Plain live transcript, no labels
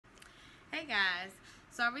Hey guys,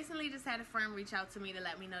 so I recently just had a friend reach out to me to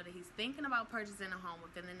let me know that he's thinking about purchasing a home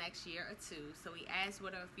within the next year or two. So he asked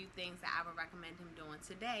what are a few things that I would recommend him doing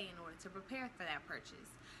today in order to prepare for that purchase.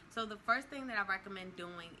 So the first thing that I recommend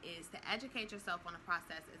doing is to educate yourself on the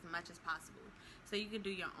process as much as possible. So you can do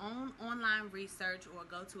your own online research or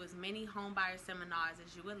go to as many home buyer seminars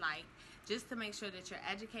as you would like, just to make sure that you're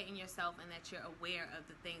educating yourself and that you're aware of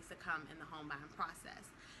the things to come in the home buying process.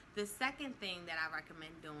 The second thing that I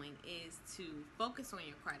recommend doing is to focus on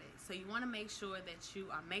your credit. So you want to make sure that you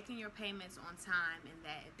are making your payments on time, and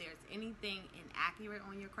that if there's anything inaccurate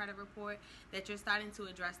on your credit report, that you're starting to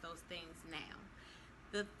address those things now.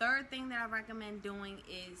 The third thing that I recommend doing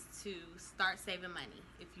is to start saving money.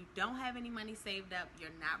 If you don't have any money saved up,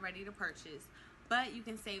 you're not ready to purchase, but you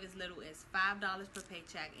can save as little as $5 per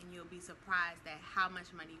paycheck, and you'll be surprised at how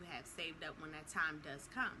much money you have saved up when that time does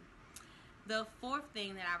come. The fourth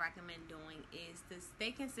thing that I recommend doing is to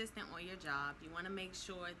stay consistent on your job. You want to make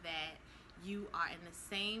sure that you are in the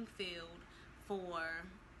same field for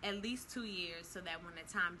at least 2 years, so that when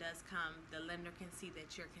the time does come, the lender can see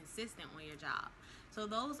that you're consistent on your job. So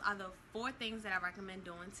those are the 4 things that I recommend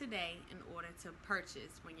doing today in order to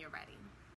purchase when you're ready.